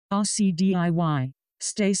RCdiy.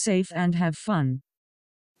 Stay safe and have fun.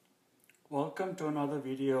 Welcome to another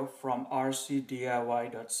video from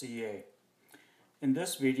RCdiy.ca. In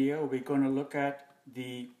this video, we're going to look at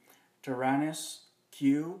the Taranis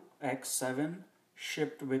QX7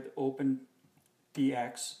 shipped with OpenTX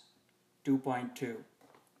 2.2.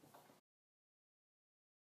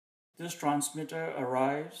 This transmitter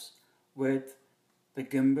arrives with the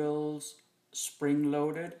gimbals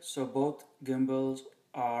spring-loaded, so both gimbals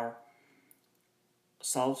are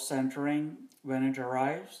self-centering when it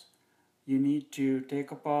arrives. You need to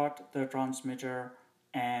take apart the transmitter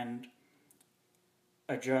and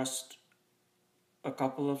adjust a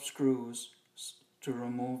couple of screws to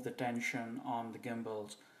remove the tension on the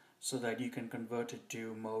gimbals so that you can convert it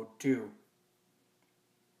to mode 2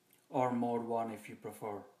 or mode 1 if you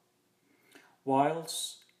prefer.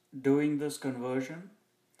 Whilst doing this conversion,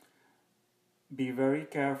 be very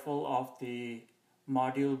careful of the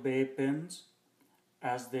module bay pins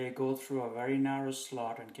as they go through a very narrow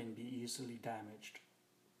slot and can be easily damaged.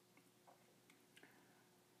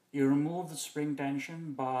 You remove the spring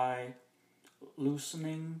tension by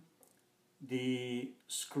loosening the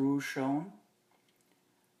screw shown,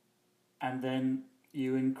 and then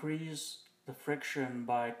you increase the friction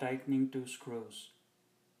by tightening 2 screws.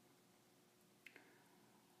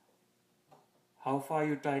 How far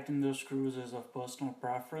you tighten those screws is of personal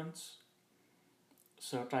preference,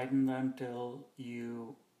 so tighten them till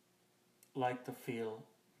you like the feel.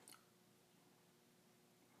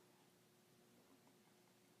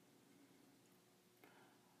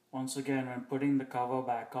 Once again, when putting the cover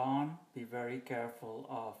back on, be very careful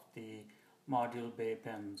of the module bay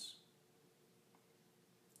pins.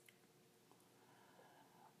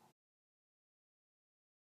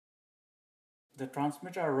 The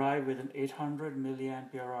transmitter arrived with an 800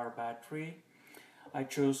 mAh battery. I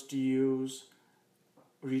chose to use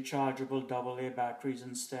rechargeable AA batteries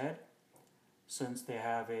instead, since they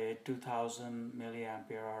have a 2000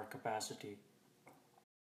 mAh capacity.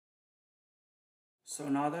 So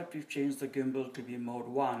now that we've changed the gimbal to be mode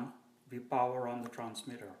 1, we power on the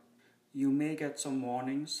transmitter. You may get some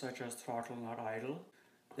warnings such as throttle not idle.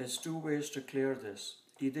 There's 2 ways to clear this.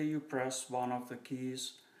 Either you press one of the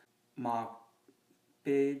keys marked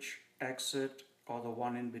page, exit, or the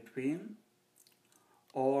one in between,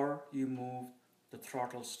 or you move the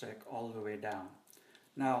throttle stick all the way down.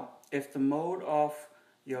 Now, if the mode of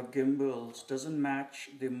your gimbals doesn't match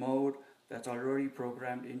the mode that's already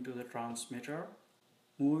programmed into the transmitter,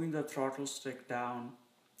 moving the throttle stick down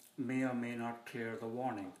may or may not clear the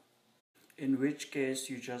warning, in which case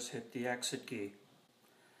you just hit the exit key.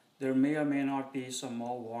 There may or may not be some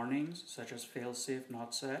more warnings, such as failsafe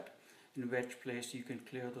not set, in which place you can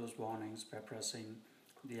clear those warnings by pressing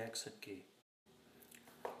the exit key.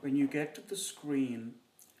 When you get to the screen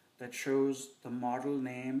that shows the model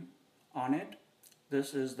name on it,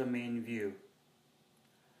 this is the main view.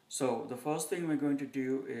 So the first thing we're going to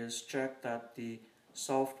do is check that the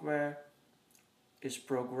software is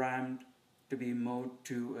programmed to be mode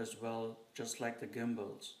 2 as well, just like the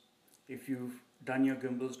gimbals. If you've done your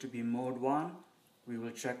gimbals to be mode 1, we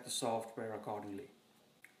will check the software accordingly.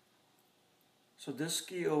 So this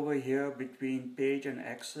key over here between page and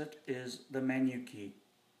exit is the menu key.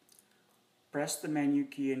 Press the menu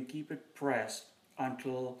key and keep it pressed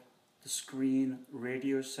until the screen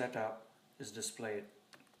radio setup is displayed.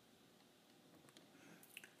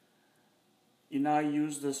 You now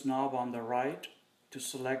use this knob on the right to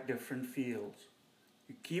select different fields.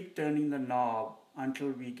 You keep turning the knob until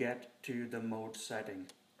we get to the mode setting.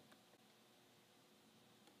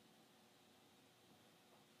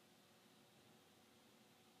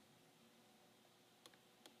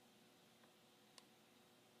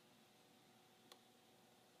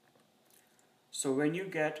 So when you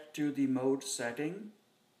get to the mode setting,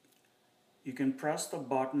 you can press the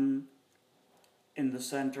button in the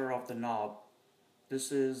center of the knob.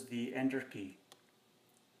 This is the enter key.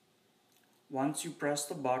 Once you press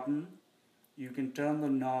the button, you can turn the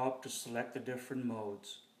knob to select the different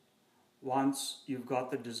modes. Once you've got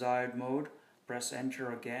the desired mode, press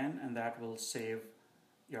enter again, and that will save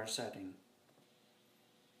your setting.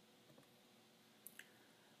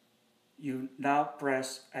 You now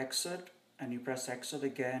press exit, and you press exit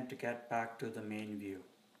again to get back to the main view.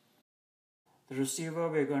 The receiver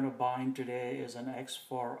we're going to bind today is an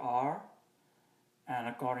X4R, and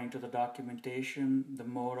according to the documentation, the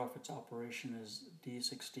mode of its operation is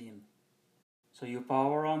D16. So you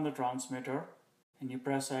power on the transmitter and you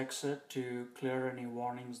press exit to clear any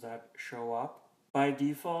warnings that show up. By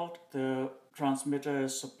default, the transmitter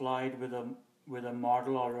is supplied with a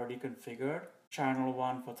model already configured. Channel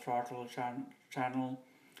 1 for throttle, channel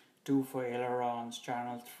 2 for ailerons,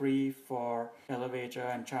 channel 3 for elevator,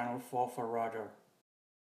 and channel 4 for rudder.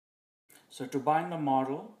 So to bind the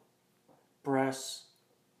model, press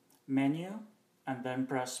Menu and then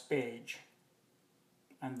press Page,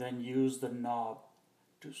 and then use the knob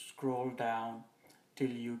to scroll down till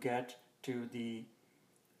you get to the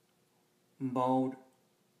Mode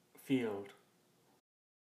field.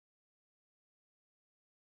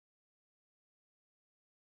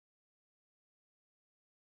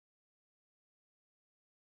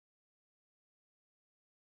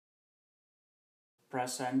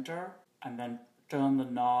 Press Enter and then turn the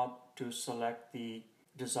knob to select the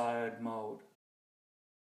desired mode.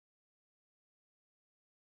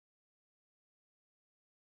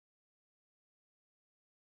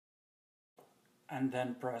 And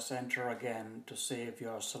then press Enter again to save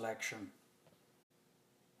your selection.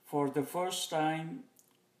 For the first time,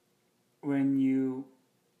 when you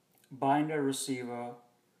bind a receiver,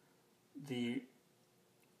 the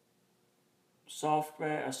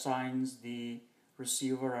software assigns the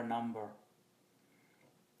receiver a number.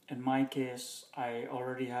 In my case, I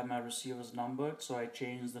already have my receivers numbered, so I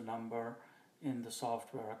change the number in the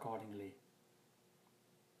software accordingly.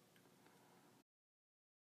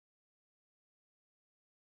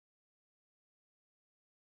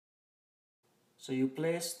 So you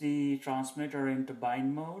place the transmitter into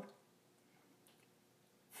bind mode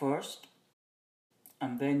first,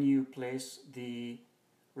 and then you place the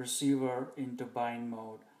receiver into bind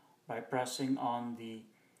mode by pressing on the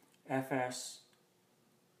FS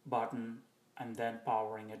button and then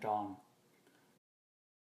powering it on.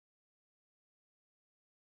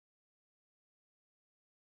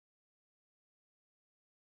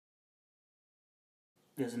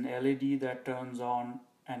 There's an LED that turns on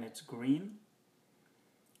and it's green.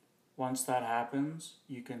 Once that happens,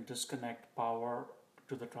 you can disconnect power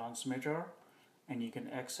to the transmitter and you can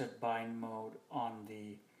exit bind mode on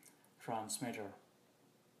the transmitter.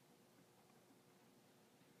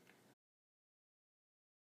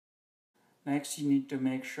 Next, you need to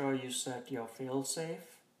make sure you set your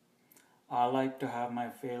failsafe. I like to have my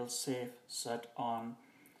failsafe set on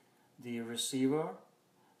the receiver,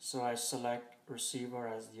 so I select receiver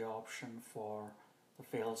as the option for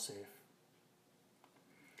the failsafe.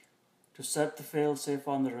 To set the failsafe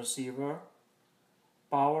on the receiver,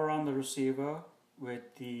 power on the receiver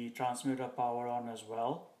with the transmitter power on as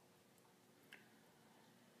well.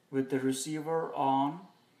 With the receiver on,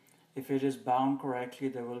 if it is bound correctly,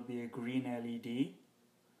 there will be a green LED.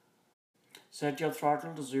 Set your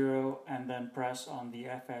throttle to 0 and then press on the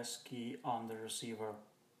FS key on the receiver.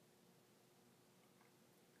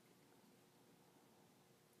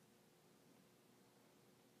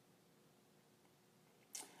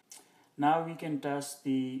 Now we can test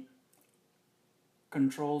the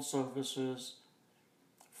control surfaces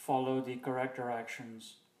follow the correct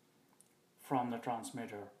directions from the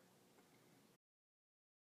transmitter.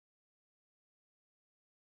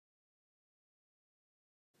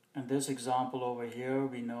 In this example over here,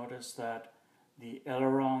 we notice that the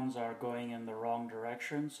ailerons are going in the wrong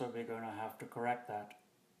direction, so we're going to have to correct that.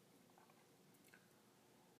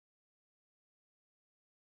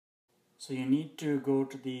 So you need to go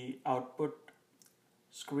to the output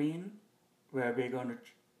screen where we're going to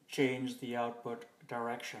change the output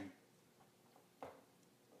direction.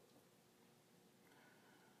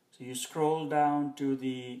 So you scroll down to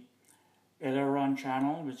the aileron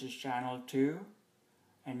channel, which is channel 2,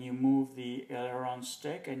 and you move the aileron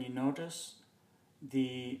stick and you notice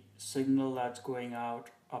the signal that's going out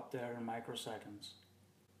up there in microseconds.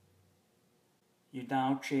 You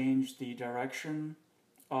now change the direction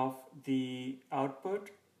of the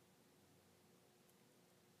output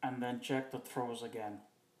and then check the throws again.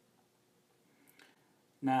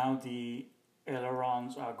 Now the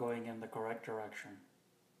ailerons are going in the correct direction.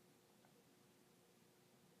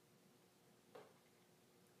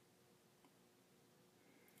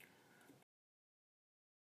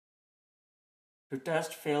 To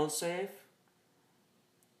test failsafe,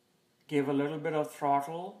 give a little bit of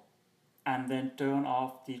throttle and then turn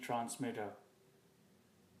off the transmitter.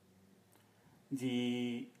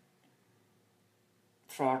 The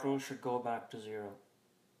throttle should go back to 0.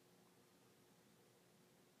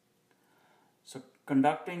 So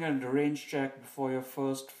conducting a range check before your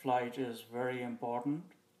first flight is very important.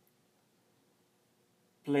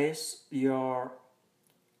 Place your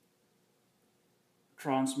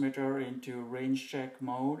transmitter into range check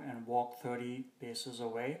mode and walk 30 paces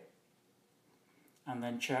away, and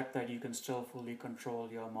then check that you can still fully control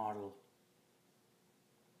your model.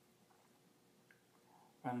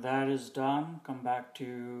 When that is done, come back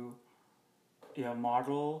to your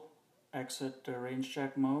model exit the range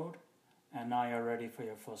check mode, and now you're ready for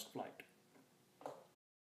your first flight.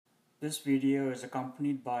 This video is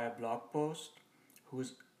accompanied by a blog post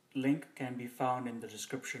whose link can be found in the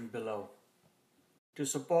description below. To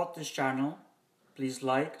support this channel, please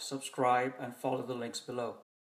like, subscribe, and follow the links below.